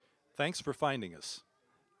Thanks for finding us.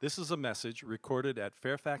 This is a message recorded at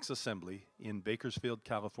Fairfax Assembly in Bakersfield,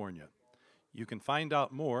 California. You can find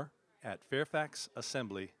out more at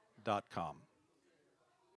fairfaxassembly.com.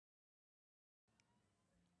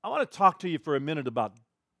 I want to talk to you for a minute about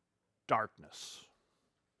darkness.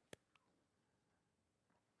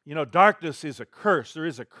 You know, darkness is a curse. There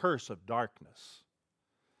is a curse of darkness.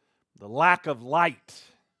 The lack of light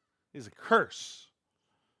is a curse.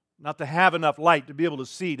 Not to have enough light, to be able to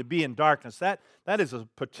see, to be in darkness. That is a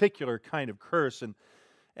particular kind of curse.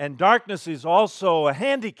 And darkness is also a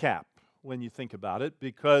handicap when you think about it,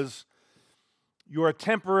 because you are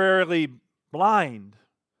temporarily blind.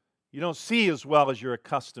 You don't see as well as you're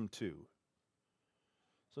accustomed to.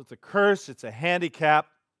 So it's a curse, it's a handicap,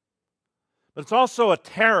 but it's also a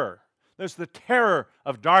terror. There's the terror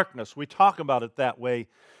of darkness. We talk about it that way.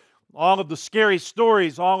 All of the scary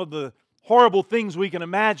stories, all of the horrible things we can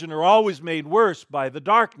imagine are always made worse by the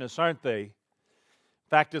darkness, aren't they? In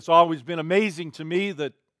fact, it's always been amazing to me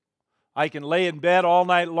that I can lay in bed all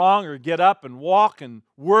night long or get up and walk and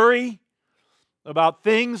worry about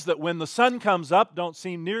things that when the sun comes up don't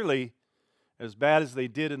seem nearly as bad as they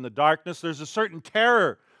did in the darkness. There's a certain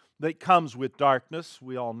terror that comes with darkness.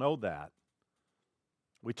 We all know that.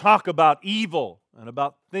 We talk about evil and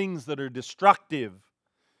about things that are destructive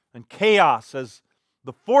and chaos as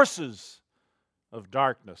the forces of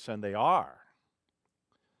darkness, and they are.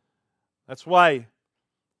 That's why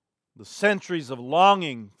the centuries of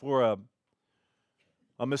longing for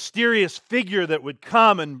a mysterious figure that would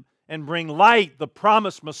come and bring light, the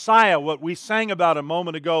promised Messiah, what we sang about a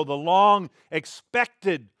moment ago, the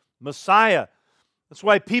long-expected Messiah. That's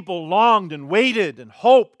why people longed and waited and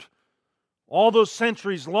hoped all those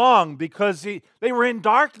centuries long, because they were in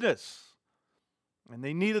darkness. And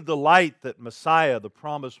they needed the light that Messiah, the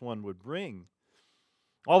promised one, would bring.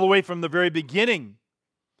 All the way from the very beginning,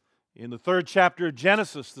 in the 3rd chapter of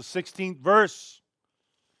Genesis, the 16th verse,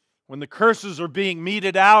 when the curses are being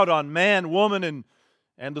meted out on man, woman,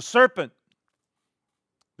 and the serpent.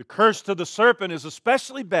 The curse to the serpent is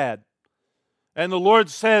especially bad. And the Lord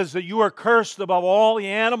says that you are cursed above all the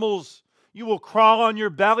animals. You will crawl on your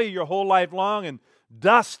belly your whole life long, and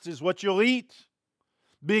dust is what you'll eat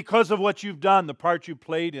because of what you've done, the part you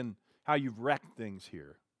played in how you've wrecked things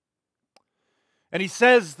here. And He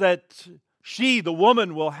says that she, the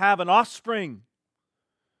woman, will have an offspring,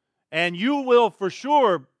 and you will for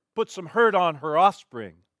sure put some hurt on her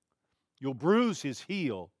offspring. You'll bruise his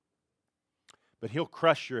heel, but he'll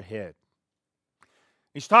crush your head.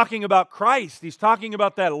 He's talking about Christ. He's talking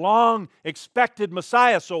about that long-expected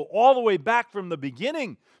Messiah. So all the way back from the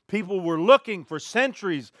beginning, people were looking for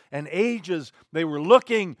centuries and ages. They were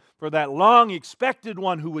looking for that long-expected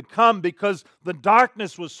one who would come, because the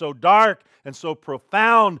darkness was so dark and so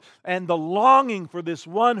profound. And the longing for this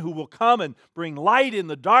one who will come and bring light in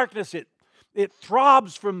the darkness, it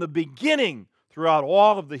throbs from the beginning throughout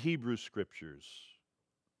all of the Hebrew Scriptures.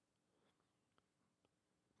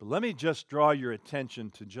 But let me just draw your attention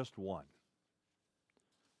to just one.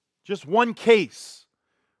 Just one case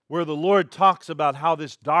where the Lord talks about how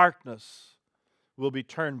this darkness will be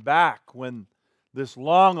turned back when this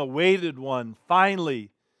long-awaited one finally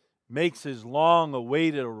makes his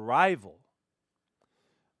long-awaited arrival.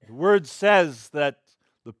 The Word says that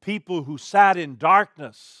the people who sat in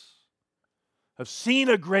darkness have seen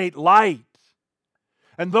a great light.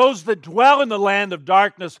 And those that dwell in the land of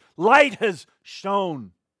darkness, light has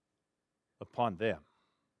shone upon them.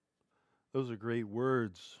 Those are great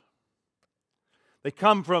words. They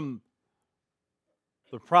come from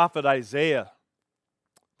the prophet Isaiah,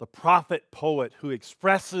 the prophet poet who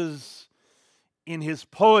expresses in his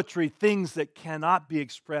poetry things that cannot be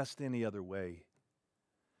expressed any other way.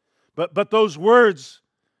 But those words,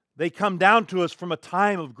 they come down to us from a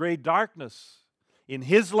time of great darkness in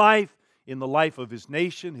his life, in the life of his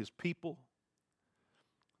nation, his people.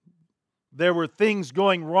 There were things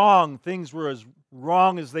going wrong. Things were as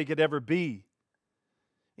wrong as they could ever be.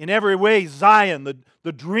 In every way, Zion,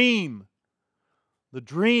 the dream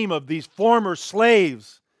of these former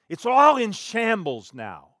slaves, it's all in shambles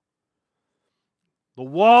now. The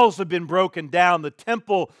walls have been broken down. The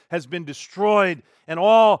temple has been destroyed. And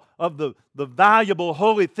all of the valuable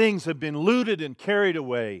holy things have been looted and carried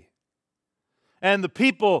away. And the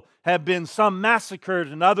people have been some massacred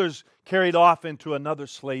and others carried off into another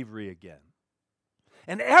slavery again.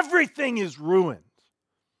 And everything is ruined.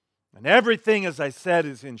 And everything, as I said,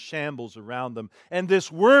 is in shambles around them. And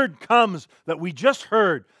this word comes that we just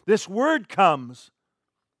heard. This word comes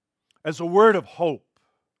as a word of hope.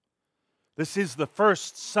 This is the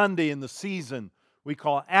first Sunday in the season we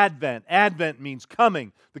call Advent. Advent means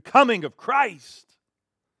coming, the coming of Christ.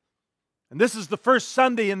 And this is the first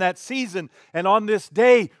Sunday in that season. And on this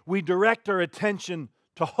day, we direct our attention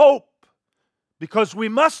to hope. Because we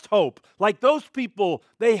must hope. Like those people,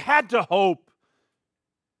 they had to hope.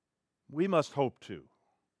 We must hope too.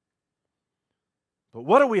 But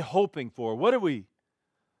what are we hoping for? What are we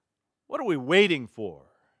waiting for?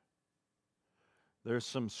 There's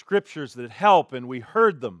some scriptures that help, and we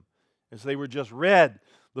heard them as they were just read.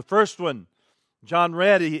 The first one, John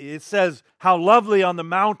read, it says, "How lovely on the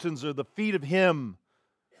mountains are the feet of him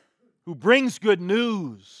who brings good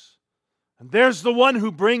news." And there's the one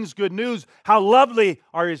who brings good news. How lovely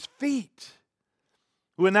are his feet,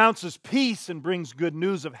 who announces peace and brings good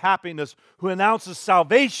news of happiness, who announces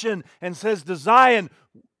salvation and says to Zion,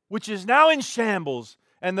 which is now in shambles,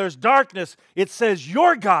 and there's darkness, it says,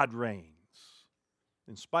 "Your God reigns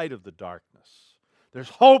in spite of the darkness." There's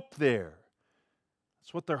hope there.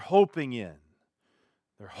 That's what they're hoping in.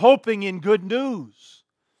 They're hoping in good news.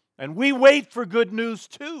 And we wait for good news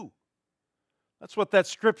too. That's what that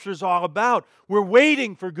scripture's all about. We're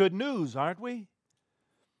waiting for good news, aren't we?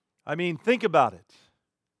 I mean, think about it.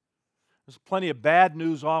 There's plenty of bad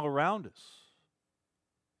news all around us.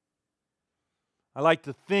 I like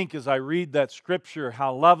to think as I read that scripture,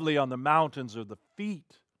 how lovely on the mountains are the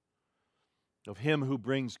feet of him who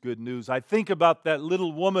brings good news. I think about that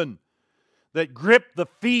little woman that gripped the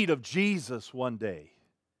feet of Jesus one day.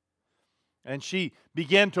 And she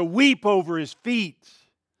began to weep over his feet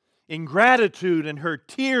in gratitude, and her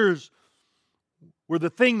tears were the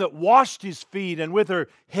thing that washed his feet, and with her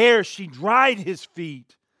hair she dried his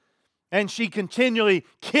feet, and she continually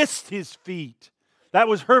kissed his feet. That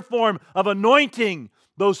was her form of anointing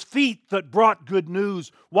those feet that brought good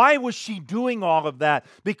news. Why was she doing all of that?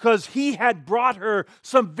 Because he had brought her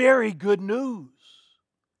some very good news,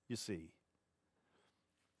 you see.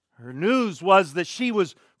 Her news was that she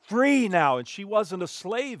was free now, and she wasn't a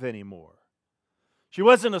slave anymore. She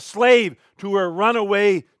wasn't a slave to her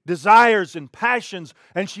runaway desires and passions,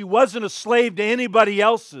 and she wasn't a slave to anybody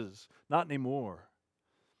else's. Not anymore.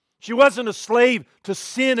 She wasn't a slave to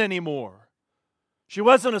sin anymore. She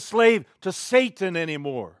wasn't a slave to Satan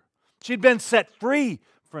anymore. She'd been set free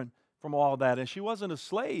from all that, and she wasn't a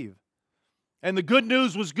slave. And the good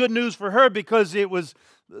news was good news for her because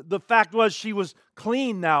the fact was she was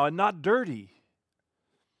clean now and not dirty.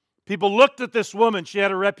 People looked at this woman. She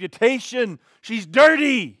had a reputation. She's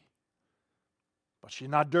dirty. But she's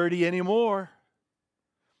not dirty anymore.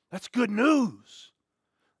 That's good news.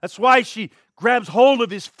 That's why she grabs hold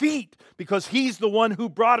of his feet, because he's the one who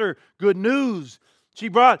brought her good news. He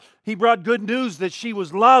brought good news that she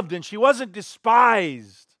was loved and she wasn't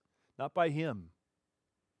despised. Not by him.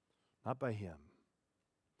 Not by him.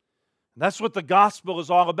 And that's what the gospel is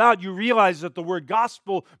all about. You realize that the word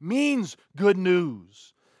gospel means good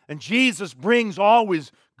news. And Jesus brings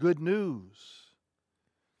always good news.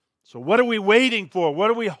 So what are we waiting for? What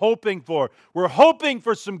are we hoping for? We're hoping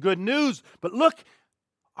for some good news. But look,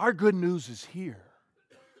 our good news is here.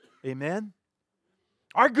 Amen?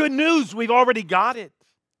 Our good news, we've already got it.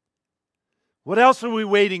 What else are we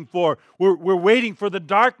waiting for? We're waiting for the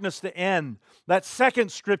darkness to end. That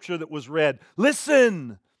second scripture that was read.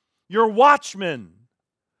 Listen, you're watchmen.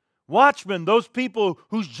 Watchmen, those people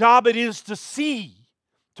whose job it is to see,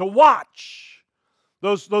 to watch.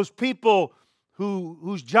 Those people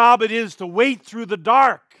whose job it is to wait through the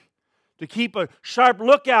dark, to keep a sharp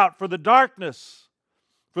lookout for the darkness,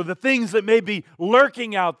 for the things that may be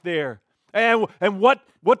lurking out there. And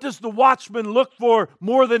what does the watchman look for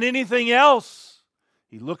more than anything else?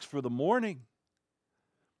 He looks for the morning.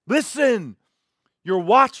 Listen, your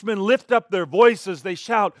watchmen lift up their voices. They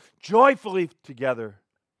shout joyfully together.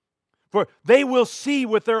 For they will see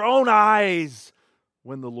with their own eyes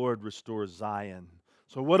when the Lord restores Zion.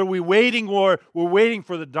 So what are we waiting for? We're waiting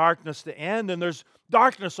for the darkness to end. And there's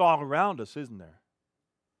darkness all around us, isn't there?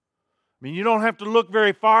 I mean, you don't have to look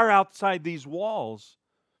very far outside these walls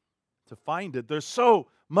to find it. There's so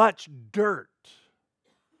much dirt.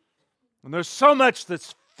 And there's so much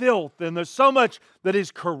that's filth. And there's so much that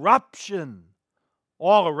is corruption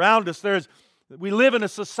all around us. We live in a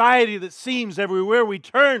society that seems everywhere we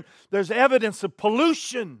turn, there's evidence of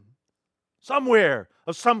pollution somewhere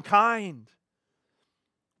of some kind.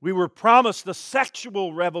 We were promised a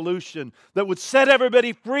sexual revolution that would set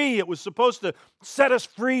everybody free. It was supposed to set us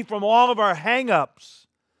free from all of our hang-ups.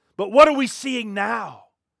 But what are we seeing now?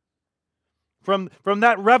 From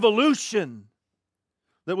that revolution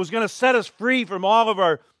that was going to set us free from all of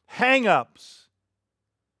our hang-ups,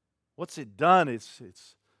 what's it done? It's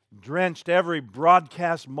drenched every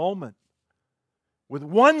broadcast moment with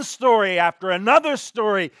one story after another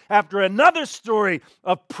story after another story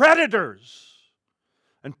of predators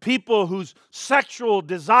and people whose sexual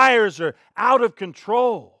desires are out of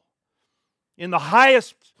control in the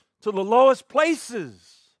highest to the lowest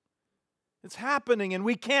places. It's happening, and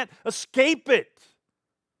we can't escape it.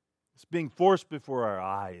 It's being forced before our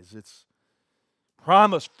eyes. It's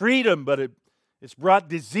promised freedom, but it's brought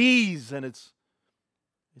disease, and it's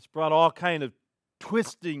brought all kind of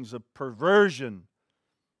twistings of perversion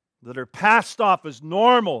that are passed off as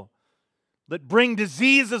normal, that bring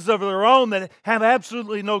diseases of their own that have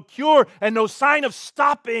absolutely no cure and no sign of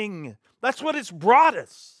stopping. That's what it's brought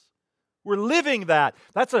us. We're living that.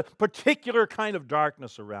 That's a particular kind of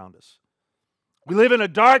darkness around us. We live in a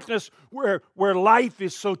darkness where life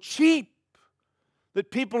is so cheap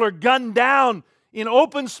that people are gunned down in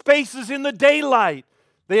open spaces in the daylight.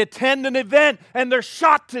 They attend an event and they're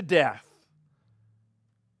shot to death.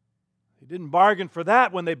 They didn't bargain for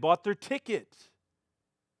that when they bought their ticket.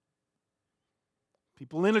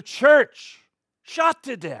 People in a church shot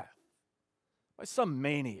to death by some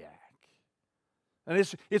maniac. And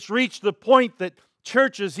it's reached the point that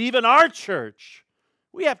churches, even our church,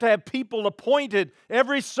 we have to have people appointed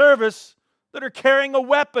every service that are carrying a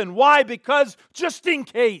weapon. Why? Because just in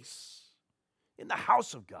case, in the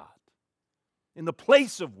house of God, in the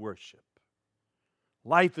place of worship,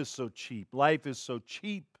 life is so cheap. Life is so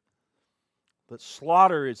cheap that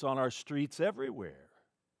slaughter is on our streets everywhere.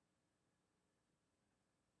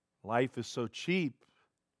 Life is so cheap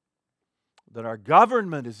that our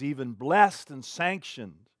government is even blessed and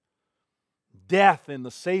sanctioned death in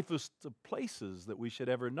the safest of places that we should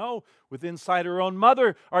ever know. With inside our own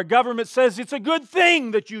mother, our government says it's a good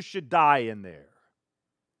thing that you should die in there.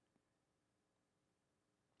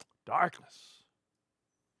 Darkness.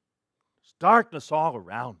 There's darkness all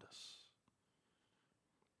around us.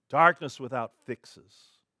 Darkness without fixes.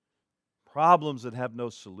 Problems that have no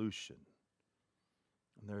solution.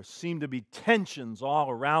 And there seem to be tensions all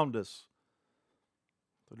around us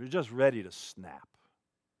that are just ready to snap.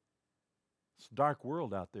 It's a dark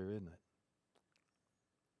world out there, isn't it?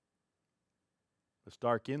 It's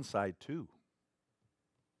dark inside too.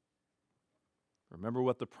 Remember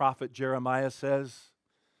what the prophet Jeremiah says?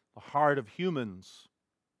 The heart of humans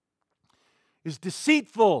is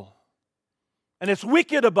deceitful, and it's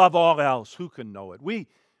wicked above all else. Who can know it? We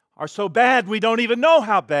are so bad we don't even know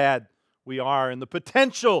how bad we are, and the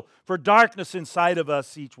potential for darkness inside of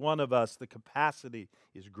us, each one of us, the capacity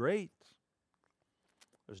is great.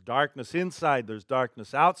 There's darkness inside, there's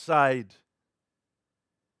darkness outside.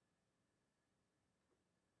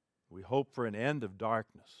 We hope for an end of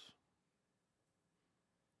darkness.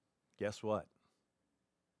 Guess what?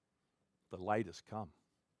 The light has come.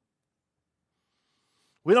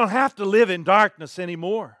 We don't have to live in darkness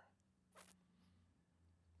anymore.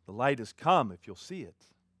 The light has come, if you'll see it.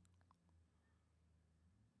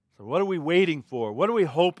 So what are we waiting for? What are we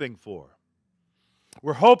hoping for?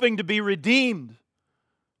 We're hoping to be redeemed.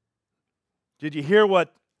 Did you hear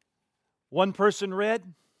what one person read?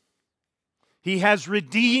 He has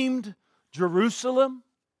redeemed Jerusalem.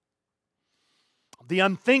 The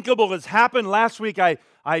unthinkable has happened. Last week I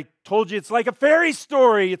told you it's like a fairy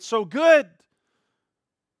story. It's so good.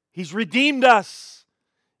 He's redeemed us.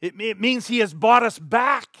 It means He has bought us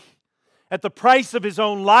back at the price of His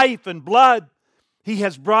own life and blood. He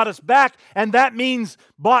has brought us back, and that means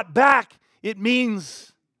bought back. It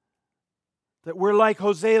means that we're like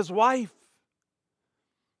Hosea's wife.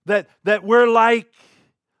 That we're like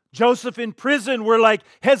Joseph in prison. We're like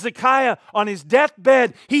Hezekiah on his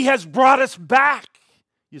deathbed. He has brought us back.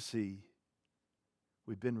 You see,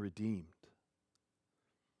 we've been redeemed.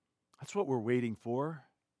 That's what we're waiting for.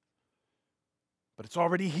 But it's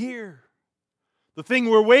already here. The thing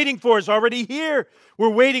we're waiting for is already here. We're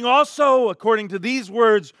waiting also, according to these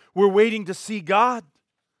words, we're waiting to see God.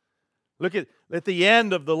 Look at the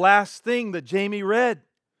end of the last thing that Jamie read.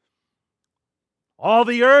 All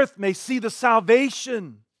the earth may see the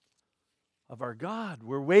salvation of our God.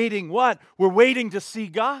 We're waiting what? We're waiting to see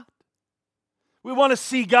God. We want to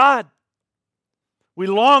see God. We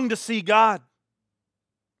long to see God.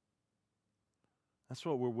 That's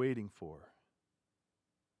what we're waiting for.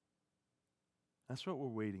 That's what we're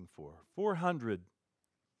waiting for. 400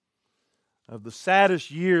 of the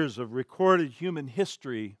saddest years of recorded human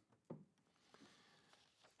history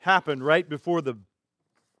happened right before the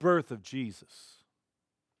birth of Jesus.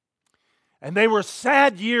 And they were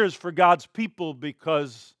sad years for God's people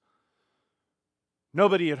because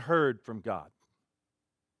nobody had heard from God.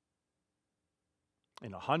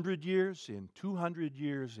 In 100 years, in 200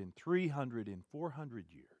 years, in 300, in 400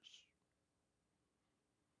 years.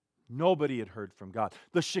 Nobody had heard from God.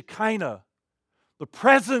 The Shekinah, the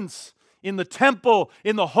presence in the temple,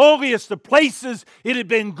 in the holiest of places. It had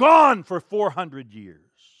been gone for 400 years.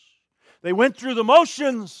 They went through the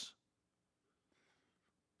motions,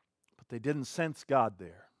 but they didn't sense God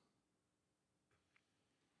there.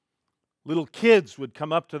 Little kids would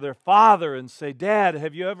come up to their father and say, "Dad,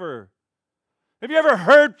 have you ever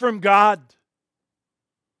heard from God?"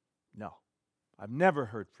 "No, I've never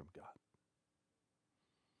heard from God."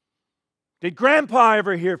 "Did Grandpa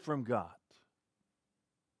ever hear from God?"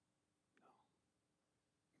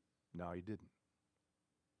 "No, he didn't."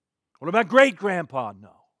 "What about great-grandpa?"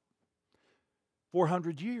 "No."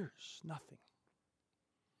 400 years, nothing.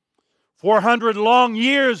 400 long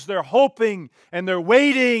years, they're hoping and they're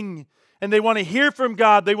waiting and they want to hear from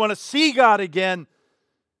God. They want to see God again.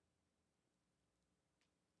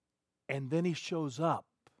 And then He shows up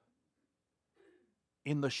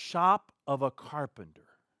in the shop of a carpenter.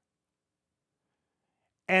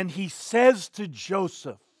 And He says to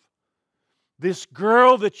Joseph, "This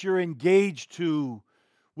girl that you're engaged to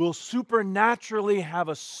will supernaturally have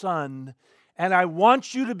a son. And I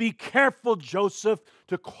want you to be careful, Joseph,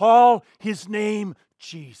 to call his name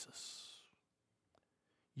Jesus."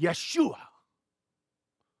 Yeshua.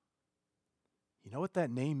 You know what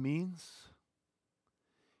that name means?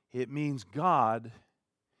 It means God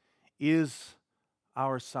is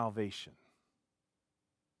our salvation.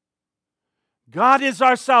 God is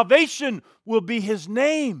our salvation will be His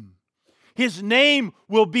name. His name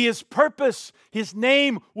will be His purpose. His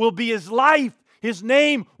name will be His life. His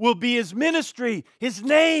name will be His ministry. His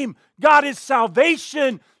name, God is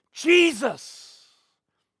salvation, Jesus.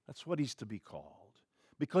 That's what He's to be called,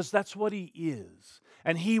 because that's what He is.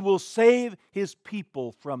 And He will save His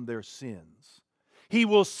people from their sins. He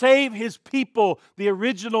will save His people. The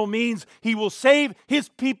original means He will save His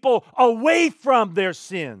people away from their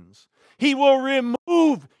sins. He will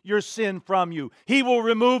remove your sin from you. He will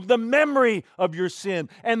remove the memory of your sin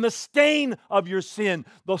and the stain of your sin.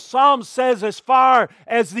 The Psalm says, as far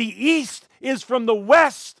as the east is from the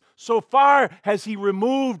west, so far has He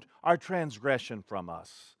removed our transgression from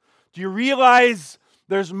us. Do you realize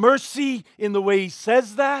there's mercy in the way He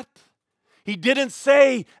says that? He didn't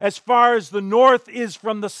say, as far as the north is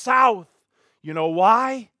from the south. You know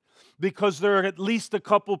why? Because there are at least a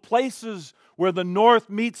couple places where the north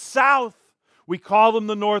meets south. We call them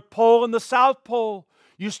the North Pole and the South Pole.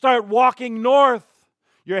 You start walking north,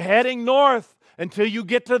 you're heading north until you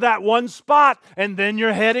get to that one spot, and then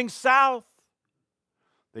you're heading south.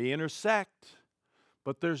 They intersect,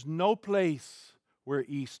 but there's no place where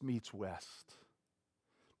east meets west.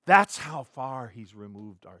 That's how far He's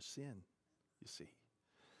removed our sin, you see.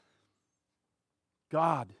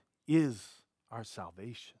 God is our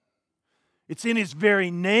salvation. It's in His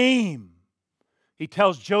very name. He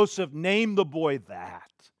tells Joseph, "Name the boy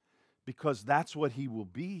that," because that's what he will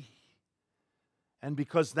be. And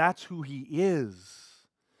because that's who He is.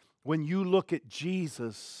 When you look at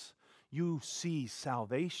Jesus, you see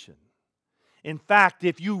salvation. In fact,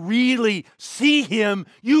 if you really see Him,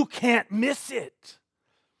 you can't miss it,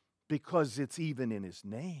 because it's even in His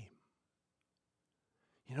name.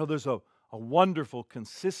 You know, there's a wonderful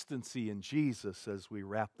consistency in Jesus as we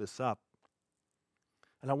wrap this up.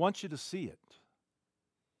 And I want you to see it,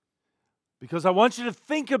 because I want you to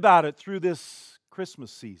think about it through this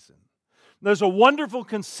Christmas season. There's a wonderful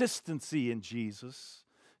consistency in Jesus.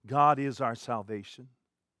 God is our salvation.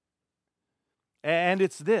 And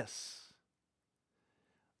it's this.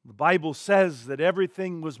 The Bible says that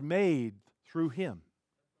everything was made through Him.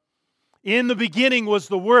 In the beginning was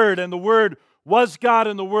the Word, and the Word was God,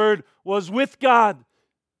 and the Word was with God.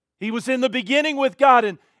 He was in the beginning with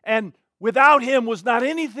God, and without Him was not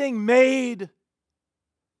anything made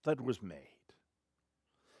that was made.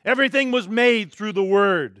 Everything was made through the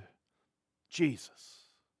Word, Jesus.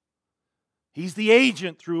 He's the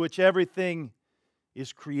agent through which everything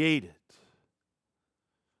is created.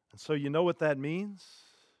 And so you know what that means?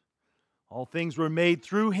 All things were made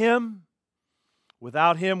through Him.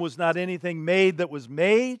 Without Him was not anything made that was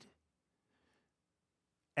made.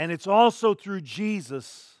 And it's also through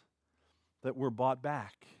Jesus that we're bought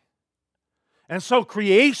back. And so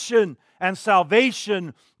creation and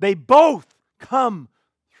salvation, they both come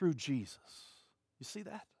through Jesus. You see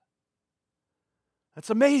that? That's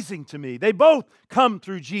amazing to me. They both come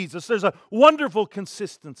through Jesus. There's a wonderful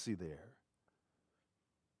consistency there.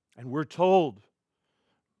 And we're told,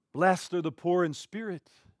 "Blessed are the poor in spirit,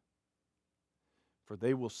 for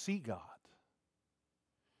they will see God."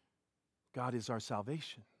 God is our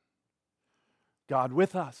salvation. God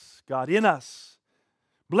with us, God in us.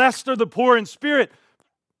 Blessed are the poor in spirit,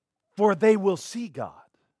 for they will see God.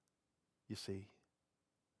 You see,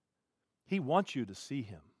 He wants you to see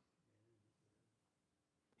Him.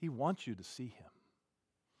 He wants you to see Him.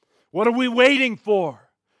 What are we waiting for?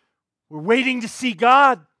 We're waiting to see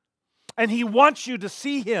God, and He wants you to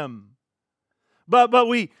see Him. But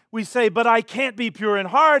we say, but I can't be pure in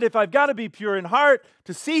heart. If I've got to be pure in heart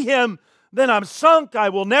to see Him, then I'm sunk. I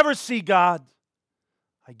will never see God.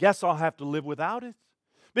 I guess I'll have to live without it.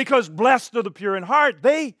 Because blessed are the pure in heart,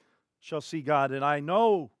 they shall see God. And I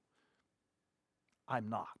know I'm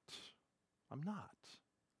not. I'm not.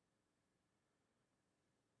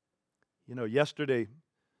 You know, yesterday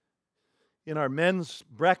in our men's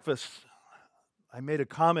breakfast, I made a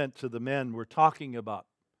comment to the men. We're talking about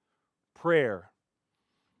prayer.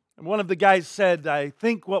 And one of the guys said, I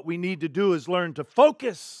think what we need to do is learn to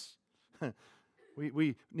focus.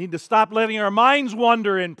 We need to stop letting our minds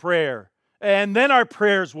wander in prayer. And then our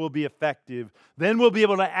prayers will be effective. Then we'll be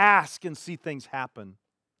able to ask and see things happen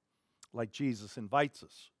like Jesus invites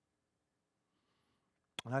us.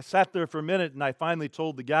 And I sat there for a minute and I finally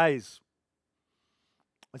told the guys,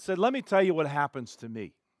 I said, let me tell you what happens to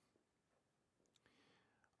me.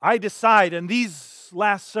 I decide, and these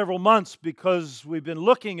last several months, because we've been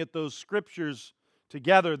looking at those scriptures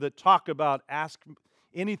together that talk about ask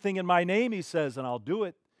anything in my name, He says, and I'll do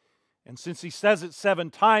it. And since He says it 7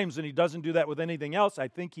 times and He doesn't do that with anything else, I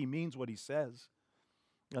think He means what He says.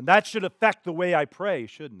 And that should affect the way I pray,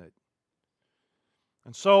 shouldn't it?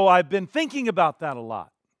 And so I've been thinking about that a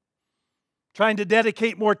lot. Trying to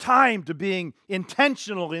dedicate more time to being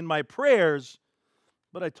intentional in my prayers.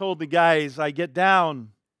 But I told the guys, I get down.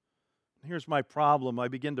 Here's my problem. I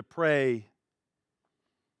begin to pray.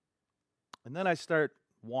 And then I start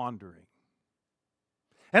wandering.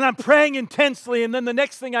 And I'm praying intensely, and then the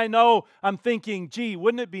next thing I know, I'm thinking, gee,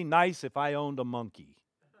 wouldn't it be nice if I owned a monkey?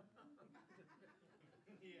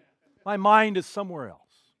 My mind is somewhere else.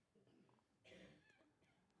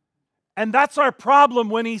 And that's our problem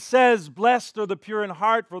when He says, blessed are the pure in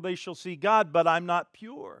heart, for they shall see God, but I'm not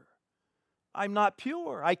pure. I'm not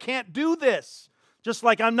pure. I can't do this. Just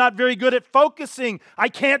like I'm not very good at focusing, I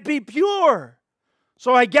can't be pure.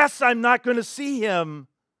 So I guess I'm not going to see Him.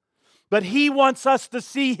 But He wants us to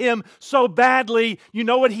see Him so badly. You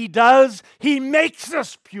know what He does? He makes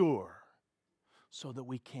us pure so that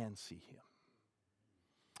we can see Him.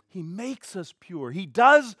 He makes us pure. He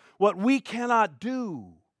does what we cannot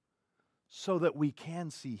do so that we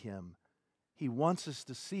can see Him. He wants us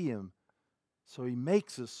to see Him, so He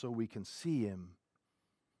makes us so we can see Him.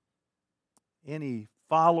 Any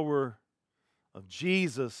follower of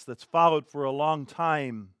Jesus that's followed for a long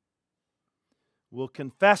time will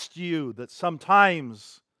confess to you that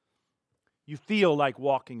sometimes you feel like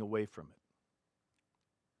walking away from it.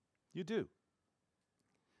 You do.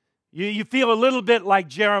 You feel a little bit like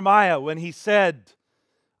Jeremiah when he said,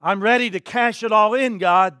 I'm ready to cash it all in,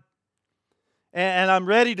 God. And I'm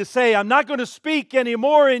ready to say, I'm not going to speak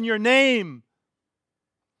anymore in your name.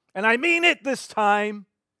 And I mean it this time.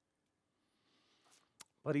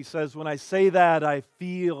 But he says, when I say that, I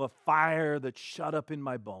feel a fire that's shut up in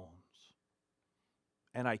my bones.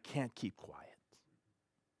 And I can't keep quiet.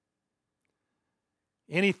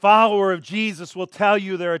 Any follower of Jesus will tell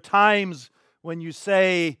you there are times when you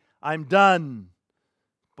say, I'm done,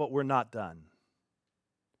 but we're not done.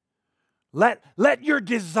 Let your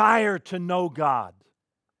desire to know God,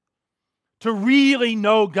 to really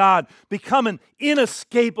know God, become an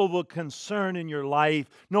inescapable concern in your life.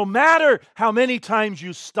 No matter how many times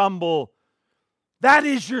you stumble, that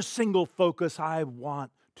is your single focus. I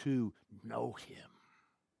want to know Him.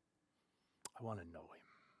 I want to know Him.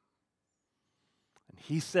 And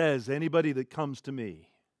He says, anybody that comes to me,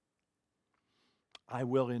 I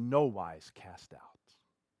will in no wise cast out.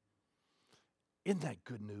 Isn't that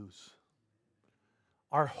good news?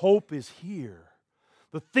 Our hope is here.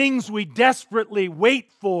 The things we desperately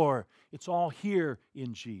wait for, it's all here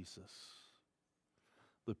in Jesus.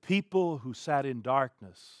 The people who sat in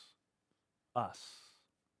darkness, us,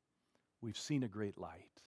 we've seen a great light.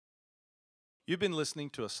 You've been listening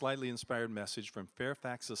to a slightly inspired message from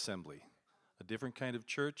Fairfax Assembly, a different kind of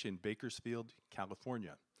church in Bakersfield,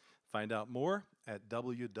 California. Find out more at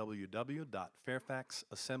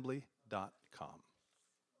www.fairfaxassembly.com.